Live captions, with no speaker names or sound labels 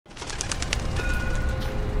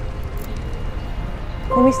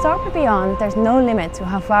When we start with Beyond, there's no limit to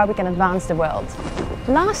how far we can advance the world.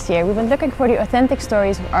 Last year, we went looking for the authentic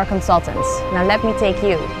stories of our consultants. Now let me take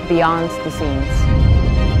you beyond the scenes.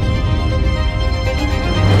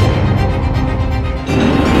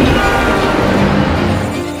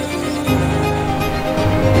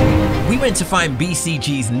 We went to find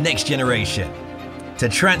BCG's next generation, to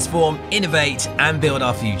transform, innovate and build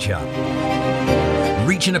our future.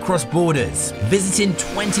 Reaching across borders, visiting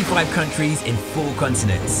 25 countries in 4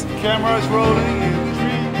 continents. Cameras rolling in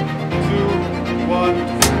 3, 2,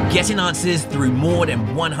 1. Getting answers through more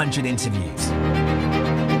than 100 interviews.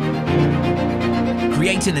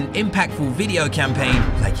 Creating an impactful video campaign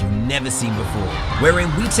like you've never seen before,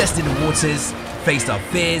 wherein we tested the waters, faced our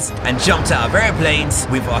fears and jumped out of airplanes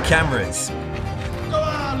with our cameras.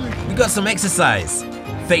 We got some exercise,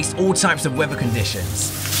 faced all types of weather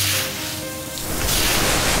conditions,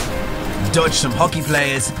 dodged some hockey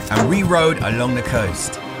players and re-rode along the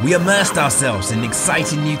coast. We immersed ourselves in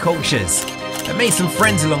exciting new cultures and made some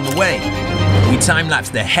friends along the way. We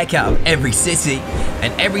time-lapsed the heck out of every city,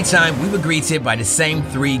 and every time we were greeted by the same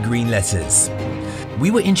 3 green letters.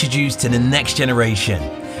 We were introduced to the next generation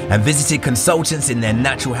and visited consultants in their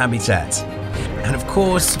natural habitat. And of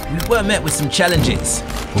course, we were met with some challenges,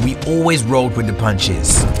 but we always rolled with the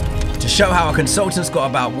punches. To show how our consultants got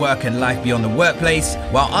about work and life beyond the workplace,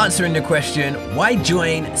 while answering the question, why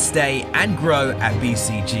join, stay and grow at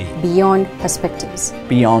BCG? Beyond perspectives.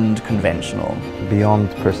 Beyond conventional. Beyond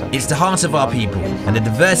person. It's the heart of our people and the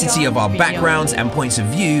diversity of our backgrounds and points of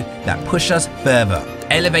view that push us further,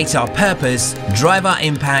 elevate our purpose, drive our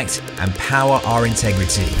impact and power our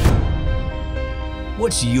integrity.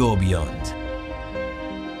 What's your beyond?